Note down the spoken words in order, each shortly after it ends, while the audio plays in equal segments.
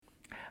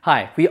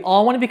Hi, we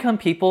all want to become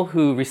people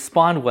who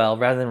respond well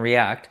rather than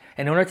react.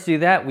 And in order to do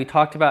that, we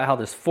talked about how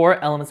there's 4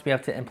 elements we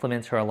have to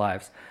implement into our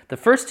lives. The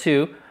first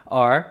 2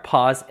 are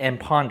pause and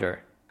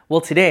ponder.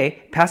 Well,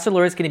 today, Pastor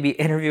Lori is going to be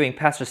interviewing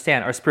Pastor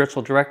Stan, our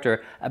spiritual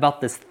director,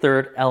 about this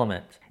third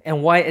element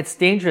and why it's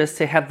dangerous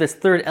to have this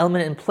third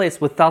element in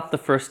place without the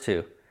first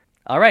 2.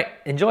 All right,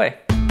 enjoy.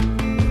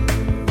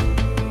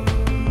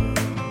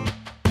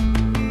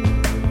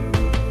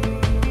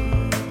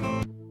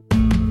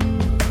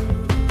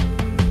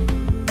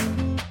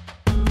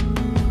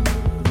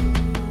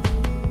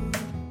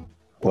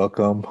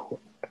 Welcome.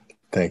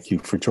 Thank you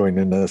for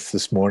joining us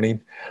this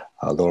morning.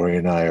 Lori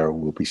and I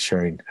will be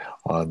sharing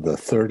on the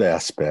third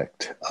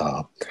aspect.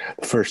 The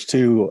first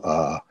 2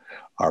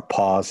 are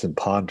pause and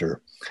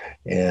ponder,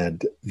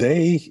 and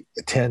they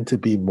tend to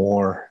be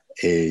more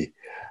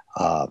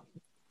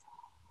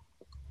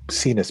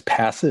seen as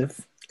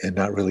passive and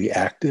not really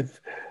active.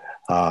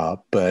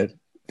 But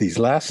these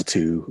last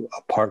 2,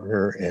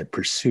 partner and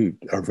pursuit,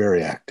 are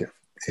very active.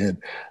 And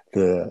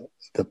the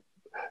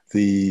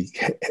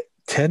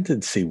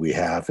tendency we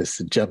have is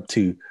to jump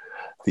to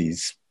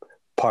these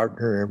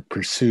partner and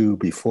pursue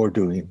before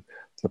doing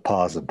the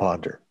pause and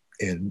ponder.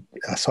 And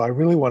so I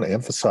really want to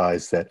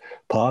emphasize that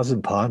pause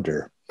and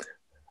ponder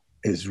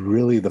is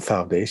really the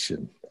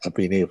foundation of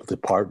being able to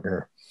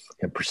partner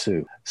and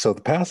pursue. So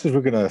the passage we're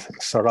going to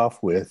start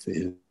off with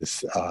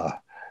is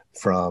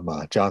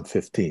from John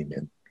 15,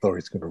 and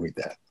Lori's going to read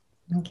that.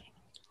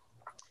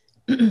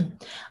 Okay.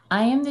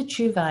 I am the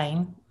true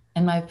vine,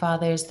 and my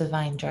Father is the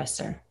vine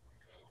dresser.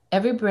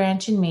 Every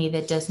branch in me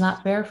that does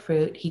not bear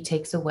fruit, he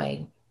takes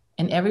away.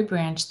 And every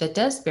branch that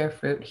does bear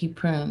fruit, he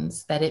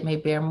prunes, that it may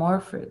bear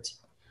more fruit.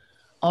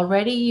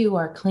 Already you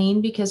are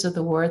clean because of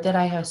the word that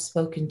I have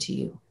spoken to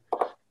you.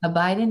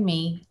 Abide in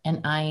me,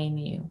 and I in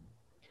you.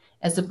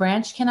 As the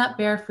branch cannot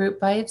bear fruit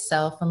by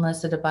itself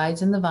unless it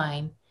abides in the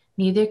vine,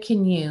 neither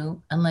can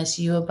you unless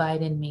you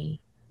abide in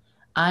me.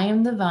 I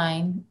am the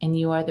vine, and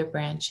you are the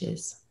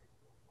branches.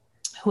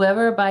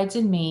 Whoever abides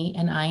in me,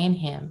 and I in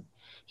him,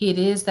 he it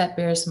is that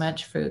bears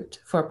much fruit,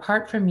 for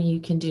apart from me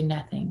you can do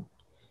nothing.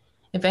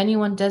 If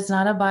anyone does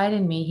not abide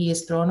in me, he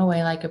is thrown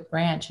away like a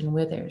branch and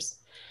withers,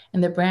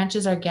 and the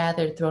branches are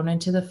gathered, thrown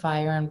into the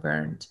fire, and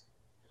burned.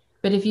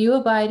 But if you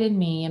abide in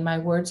me, and my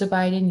words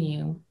abide in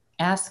you,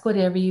 ask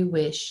whatever you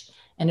wish,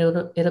 and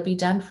it'll be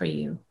done for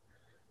you.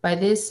 By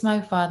this my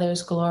Father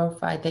is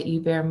glorified, that you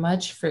bear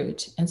much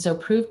fruit, and so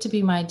prove to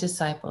be my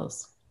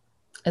disciples.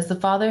 As the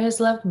Father has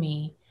loved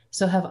me,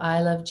 so have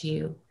I loved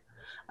you.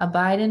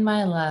 Abide in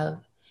my love.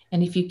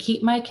 And if you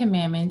keep my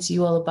commandments,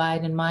 you will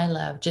abide in my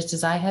love, just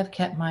as I have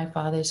kept my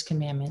Father's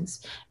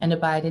commandments and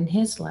abide in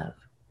his love.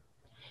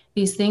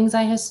 These things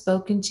I have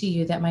spoken to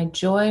you, that my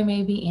joy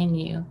may be in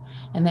you,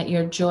 and that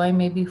your joy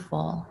may be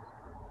full.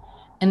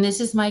 And this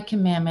is my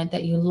commandment,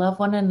 that you love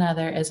one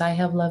another as I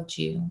have loved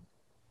you.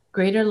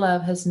 Greater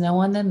love has no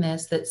one than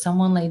this, that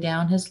someone lay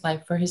down his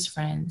life for his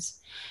friends.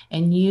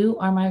 And you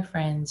are my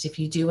friends if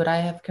you do what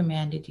I have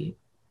commanded you.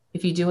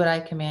 If you do what I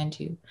command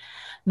you.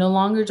 No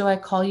longer do I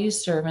call you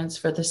servants,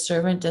 for the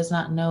servant does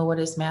not know what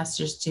his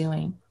master is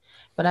doing.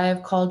 But I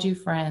have called you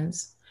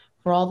friends,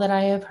 for all that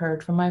I have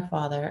heard from my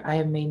Father I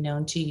have made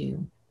known to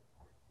you.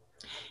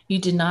 You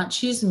did not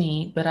choose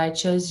me, but I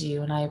chose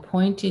you, and I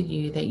appointed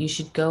you that you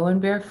should go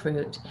and bear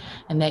fruit,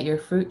 and that your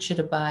fruit should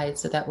abide,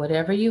 so that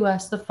whatever you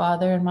ask the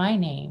Father in my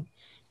name,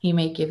 he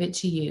may give it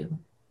to you.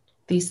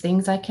 These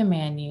things I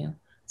command you,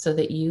 so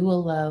that you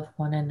will love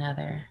one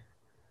another.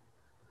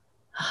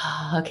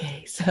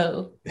 Okay,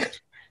 so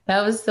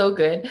that was so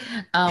good.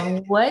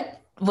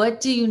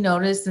 What do you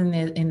notice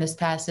in this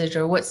passage,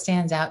 or what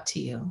stands out to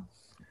you?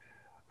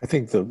 I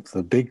think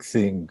the big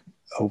thing,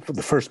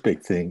 the first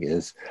big thing,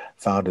 is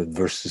found in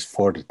verses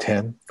 4 to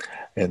 10,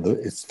 and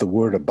it's the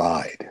word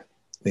abide.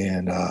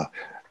 And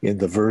in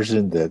the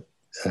version that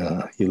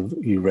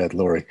you read,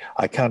 Lori,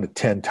 I counted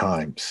 10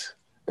 times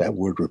that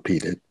word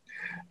repeated.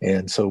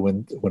 And so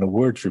when a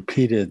word's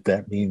repeated,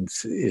 that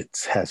means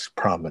it has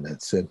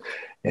prominence, and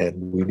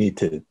we need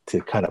to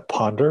kind of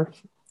ponder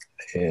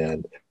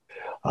and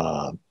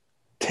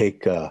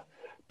take a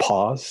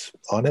pause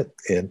on it.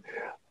 And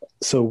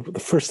so the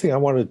first thing I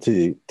wanted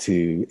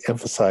to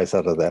emphasize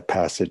out of that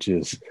passage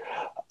is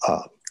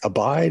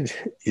abide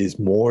is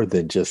more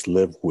than just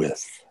live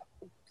with.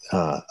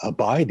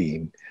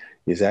 Abiding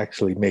is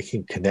actually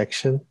making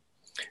connection,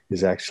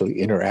 is actually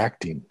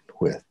interacting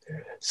with.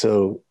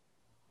 So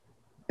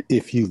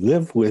if you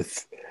live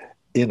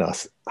in a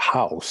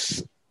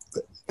house,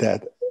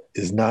 that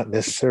is not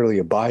necessarily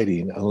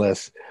abiding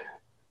unless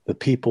the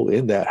people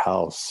in that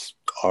house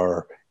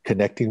are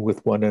connecting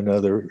with one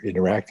another,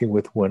 interacting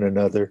with one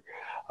another,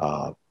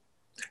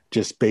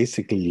 just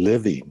basically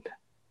living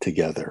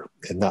together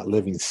and not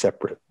living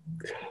separate.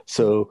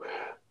 So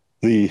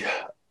the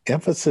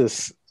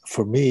emphasis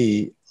for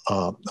me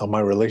on my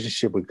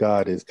relationship with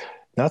God is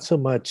not so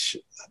much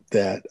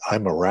that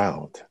I'm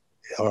around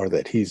or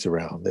that he's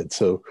around. And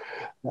so,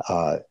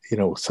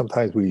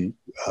 sometimes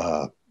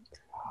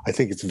I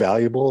think it's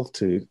valuable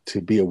to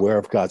be aware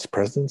of God's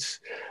presence,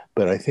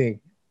 but I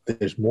think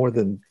there's more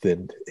than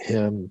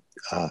him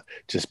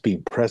just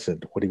being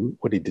present.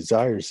 What he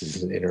desires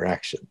is an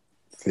interaction.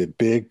 The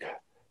big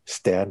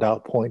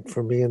standout point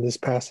for me in this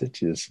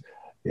passage is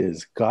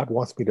God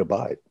wants me to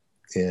abide,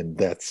 and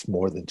that's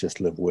more than just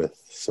live with.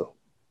 So,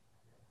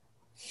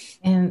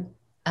 And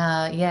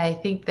I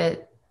think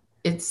that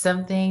it's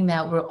something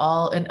that we're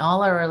all in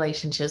all our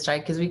relationships,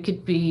 right? Because we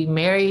could be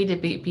married to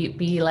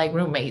be like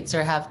roommates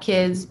or have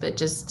kids, but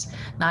just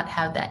not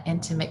have that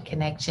intimate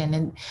connection.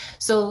 And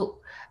so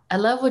I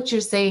love what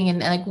you're saying. And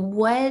like,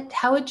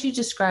 how would you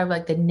describe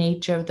like the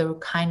nature of the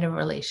kind of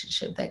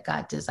relationship that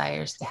God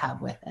desires to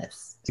have with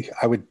us?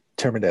 I would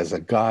term it as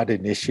a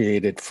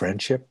God-initiated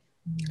friendship.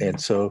 Mm-hmm.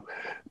 And so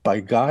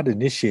by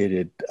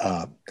God-initiated,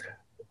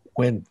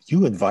 when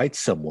you invite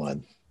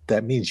someone,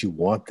 that means you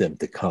want them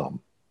to come.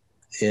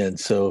 And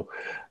so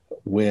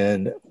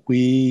when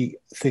we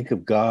think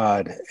of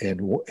God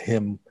and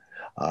him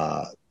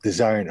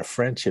desiring a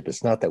friendship,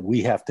 it's not that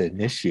we have to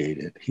initiate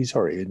it. He's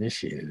already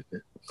initiated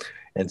it.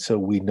 And so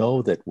we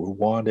know that we're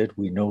wanted.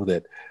 We know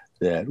that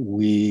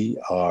we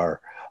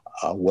are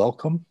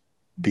welcome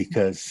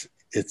because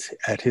it's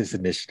at his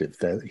initiative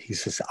that he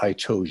says, I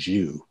chose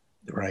you,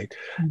 right?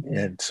 Mm-hmm.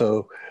 And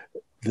so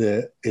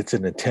it's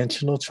an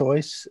intentional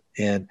choice.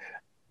 And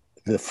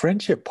the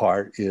friendship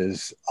part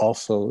is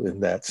also in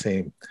that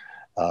same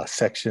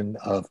section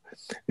of,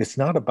 it's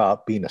not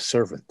about being a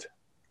servant.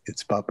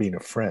 It's about being a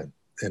friend.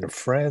 And a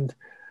friend,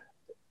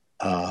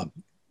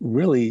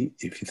 really,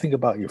 if you think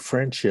about your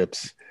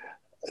friendships,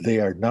 they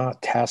are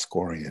not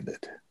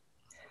task-oriented.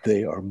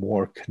 They are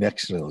more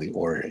connectionally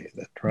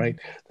oriented, right?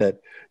 That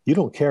you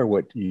don't care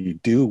what you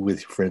do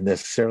with your friend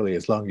necessarily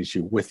as long as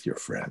you're with your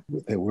friend,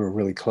 that we're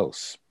really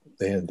close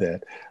and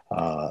that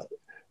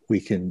we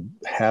can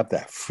have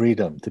that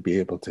freedom to be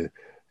able to,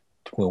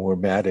 when we're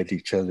mad at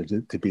each other,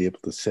 to be able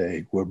to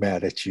say, we're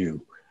mad at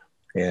you,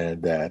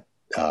 and that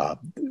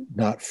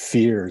not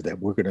fear that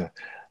we're going to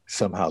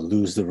somehow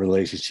lose the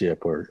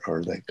relationship or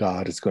that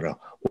God is going to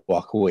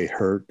walk away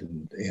hurt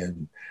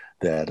and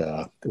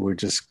that we're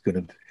just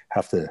going to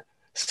have to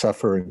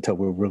suffer until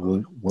we're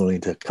really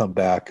willing to come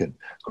back and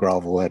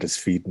grovel at his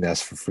feet and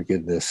ask for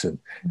forgiveness and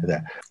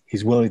that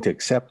he's willing to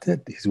accept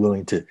it. He's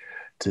willing to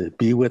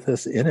be with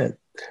us in it,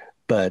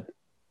 but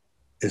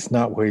it's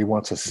not where he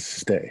wants us to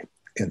stay.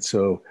 And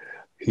so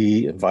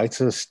he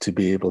invites us to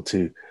be able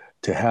to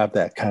have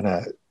that kind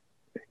of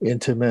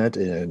intimate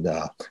and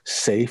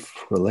safe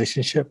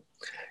relationship.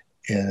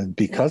 And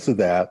because of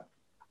that,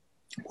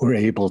 we're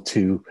able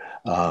to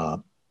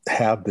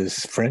have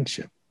this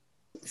friendship.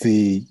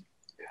 The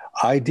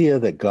idea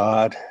that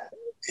God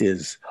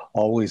is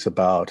always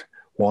about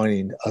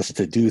wanting us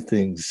to do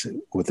things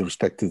with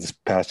respect to this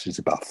passage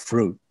about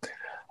fruit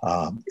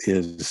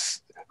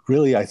is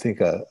really, I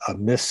think, a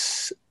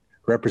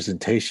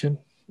misrepresentation,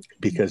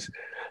 because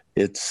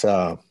it's,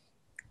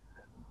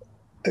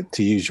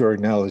 to use your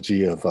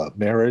analogy of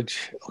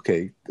marriage,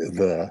 okay,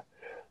 the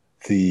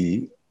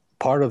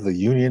part of the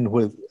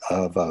union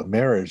of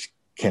marriage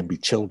can be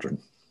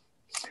children,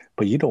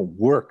 but you don't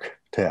work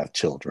to have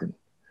children.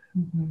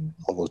 Mm-hmm.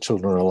 Although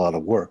children are a lot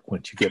of work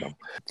once you get them.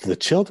 The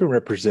children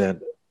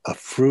represent a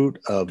fruit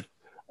of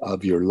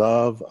your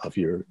love, of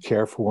your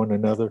care for one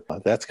another.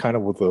 That's kind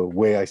of the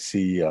way I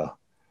see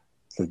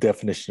the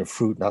definition of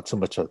fruit, not so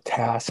much a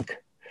task,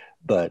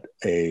 but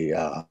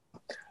a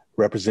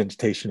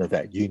representation of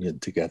that union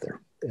together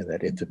and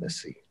that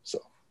intimacy. So.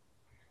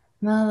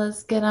 No,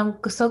 that's good. I'm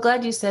so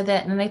glad you said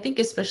that. And I think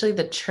especially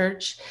the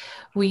church,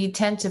 we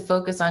tend to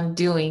focus on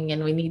doing,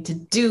 and we need to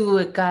do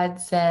what God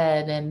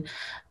said. And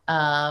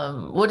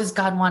what does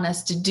God want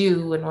us to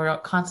do? And we're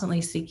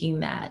constantly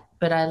seeking that.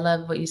 But I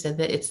love what you said,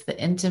 that it's the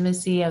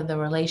intimacy of the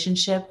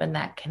relationship and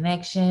that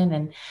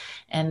connection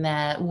and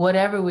that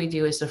whatever we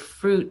do is a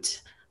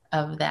fruit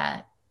of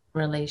that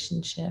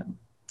relationship.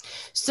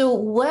 So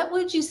what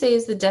would you say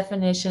is the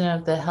definition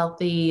of the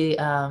healthy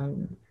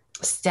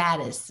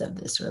status of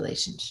this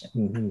relationship?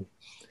 Mm-hmm.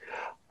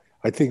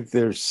 I think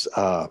there's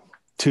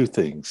two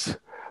things.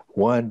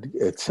 One,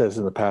 it says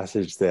in the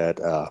passage that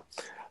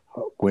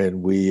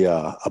when we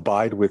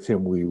abide with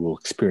him, we will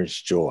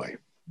experience joy.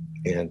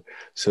 Mm-hmm. And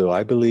so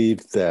I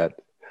believe that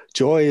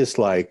joy is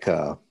like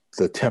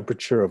the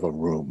temperature of a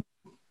room,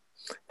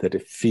 that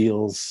it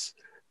feels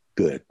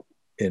good.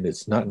 And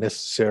it's not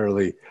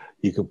necessarily,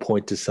 you can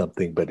point to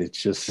something, but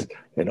it's just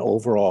an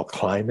overall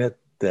climate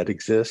that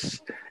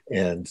exists.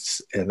 And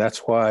that's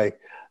why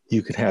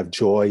you can have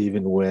joy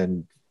even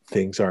when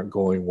things aren't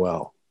going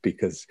well,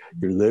 because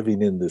you're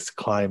living in this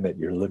climate,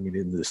 you're living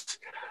in this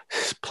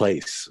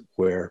place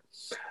where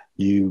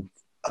you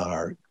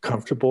are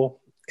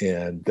comfortable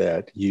and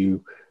that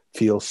you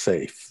feel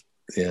safe.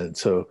 And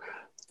so,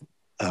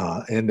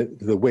 and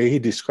the way he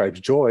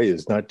describes joy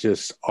is not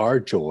just our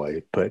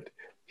joy, but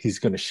he's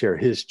going to share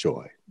his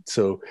joy.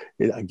 So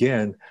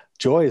again,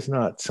 joy is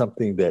not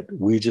something that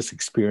we just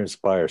experience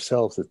by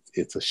ourselves.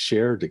 It's a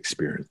shared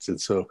experience. And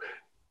so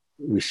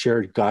we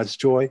share God's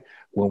joy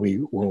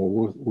when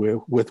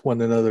we're with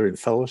one another in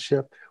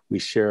fellowship. we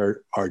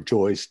share our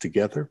joys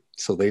together.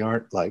 So they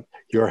aren't like,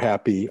 you're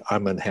happy,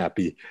 I'm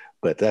unhappy,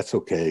 but that's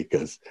okay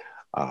because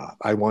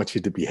I want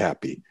you to be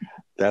happy.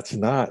 That's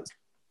not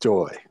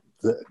joy.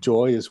 The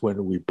joy is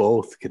when we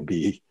both can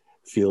be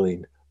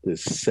feeling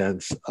this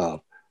sense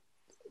of,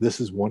 this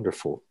is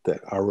wonderful,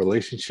 that our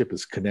relationship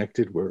is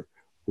connected. We're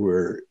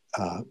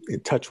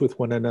in touch with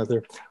one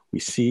another. We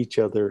see each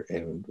other,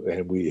 and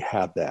we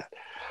have that.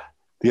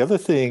 The other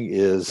thing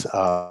is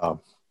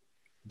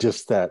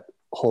just that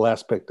whole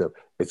aspect of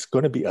it's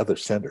going to be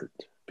other-centered,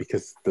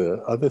 because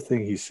the other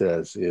thing he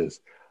says is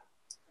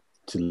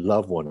to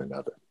love one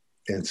another.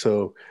 And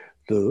so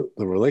the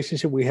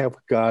relationship we have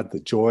with God, the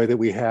joy that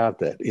we have,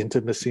 that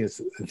intimacy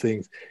and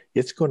things,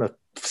 it's going to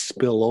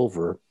spill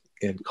over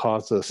and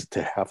cause us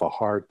to have a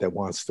heart that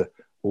wants to,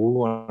 well, we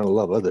want to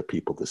love other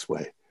people this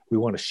way. We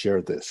want to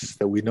share this,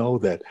 that we know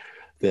that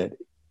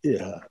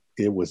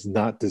it was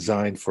not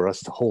designed for us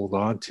to hold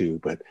on to,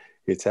 but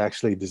it's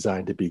actually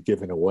designed to be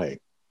given away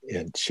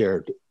and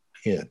shared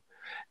in.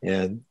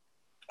 And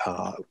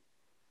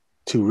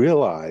to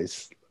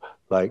realize,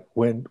 like,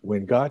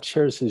 when God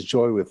shares his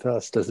joy with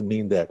us, doesn't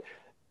mean that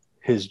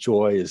his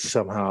joy is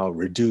somehow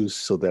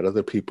reduced so that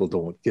other people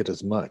don't get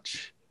as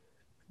much.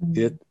 Mm-hmm.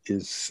 It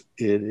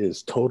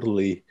is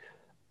totally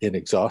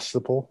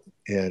inexhaustible,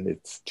 and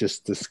it's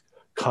just this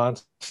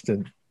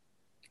constant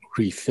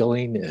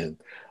refilling, and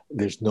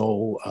there's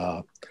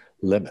no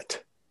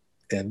limit.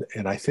 And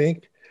I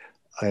think,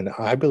 and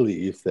I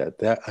believe that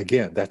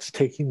again, that's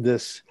taking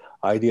this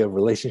idea of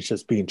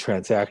relationships being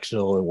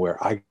transactional, and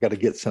where I got to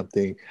get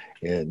something,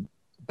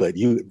 but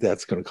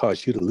that's going to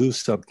cause you to lose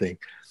something.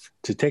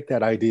 To take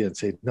that idea and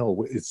say,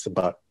 no, it's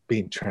about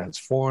being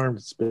transformed.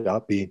 It's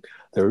about being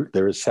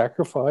there is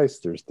sacrifice.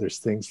 There's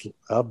things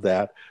of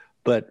that,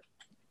 but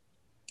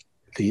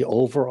the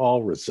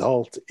overall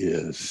result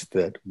is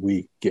that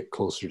we get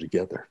closer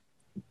together.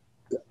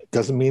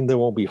 Doesn't mean there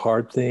won't be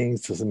hard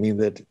things. Doesn't mean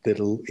that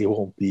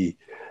it'll be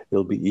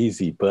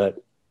easy,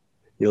 but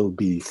it'll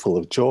be full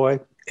of joy,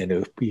 and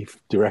it'll be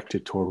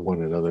directed toward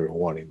one another and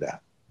wanting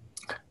that.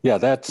 Yeah,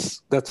 that's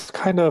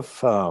kind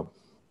of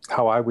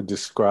how I would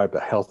describe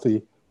a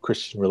healthy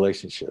Christian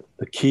relationship.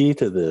 The key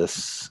to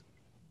this,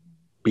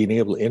 being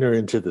able to enter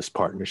into this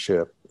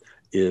partnership,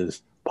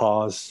 is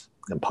pause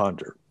and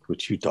ponder,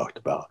 which you talked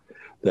about.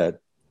 That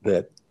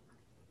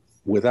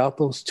without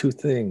those two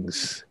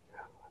things,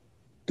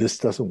 this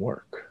doesn't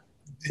work,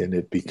 and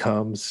it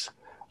becomes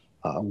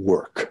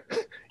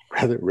work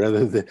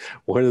rather than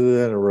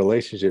a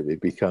relationship.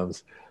 It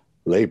becomes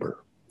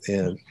labor,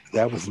 and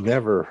that was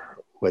never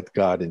what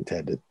God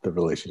intended the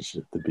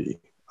relationship to be.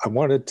 I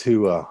wanted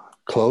to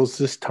close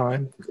this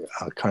time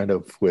kind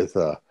of with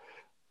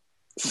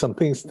some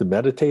things to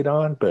meditate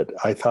on, but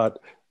I thought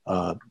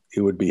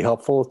it would be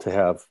helpful to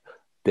have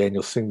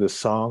Daniel sing this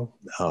song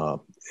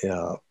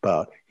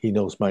about He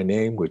Knows My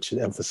Name, which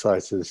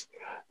emphasizes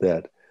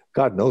that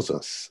God knows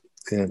us.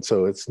 And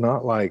so it's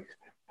not like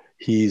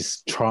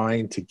he's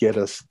trying to get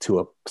us to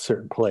a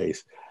certain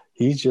place.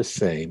 He's just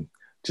saying,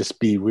 just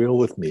be real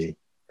with me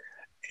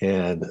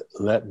and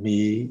let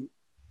me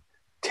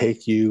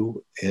take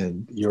you,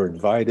 and you're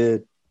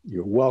invited,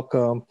 you're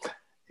welcome,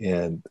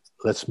 and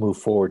let's move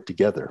forward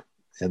together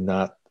and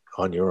not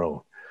on your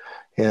own.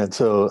 And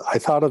so I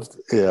thought of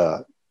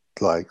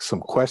like some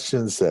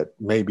questions that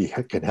maybe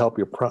can help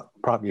you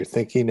prompt your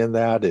thinking in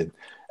that, and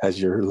as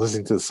you're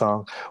listening to the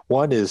song.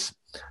 One is,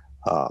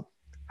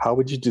 how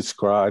would you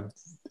describe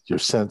your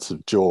sense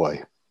of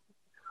joy,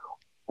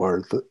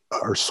 or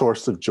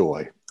source of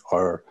joy?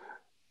 Or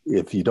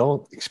if you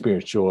don't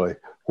experience joy,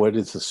 what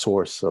is the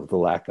source of the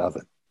lack of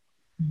it?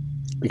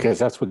 Because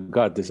that's what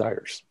God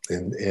desires.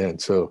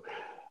 And so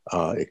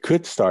it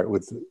could start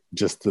with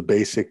just the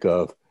basic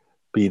of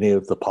being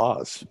able to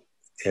pause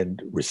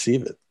and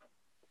receive it.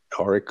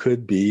 Or it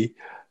could be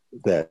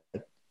that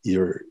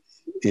you're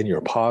in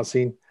your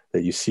pausing,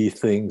 that you see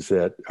things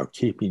that are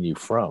keeping you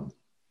from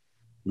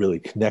really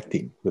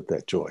connecting with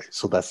that joy.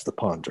 So that's the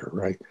ponder,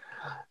 right?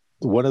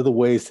 One of the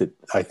ways that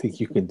I think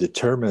you can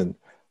determine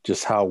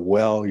just how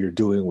well you're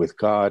doing with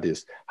God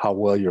is how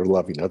well you're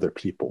loving other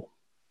people.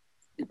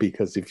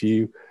 Because if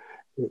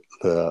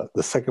the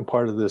second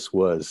part of this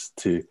was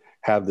to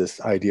have this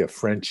idea of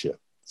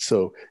friendship.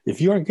 So if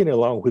you aren't getting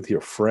along with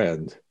your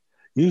friend,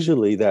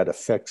 usually that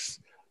affects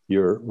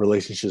your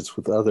relationships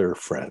with other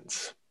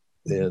friends.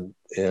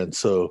 And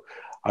so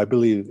I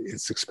believe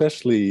it's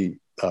especially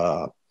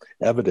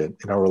evident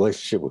in our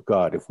relationship with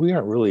God. If we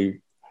aren't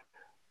really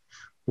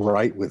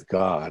right with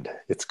God,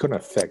 it's going to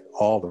affect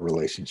all the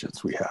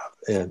relationships we have.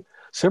 And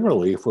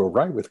similarly, if we're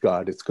right with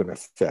God, it's going to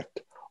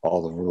affect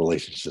all the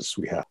relationships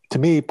we have. To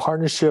me,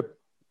 partnership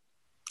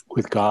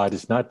with God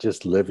is not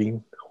just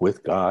living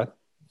with God,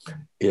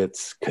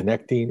 it's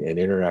connecting and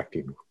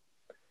interacting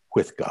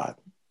with God.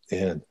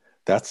 And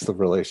that's the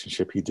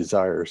relationship he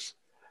desires.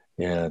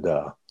 And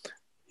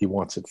he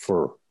wants it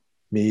for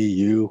me,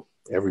 you,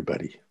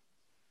 everybody.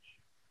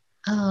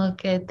 Oh,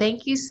 good.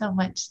 Thank you so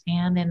much,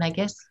 Dan. And I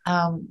guess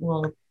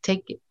we'll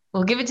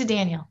give it to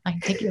Daniel. I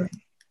can take it away.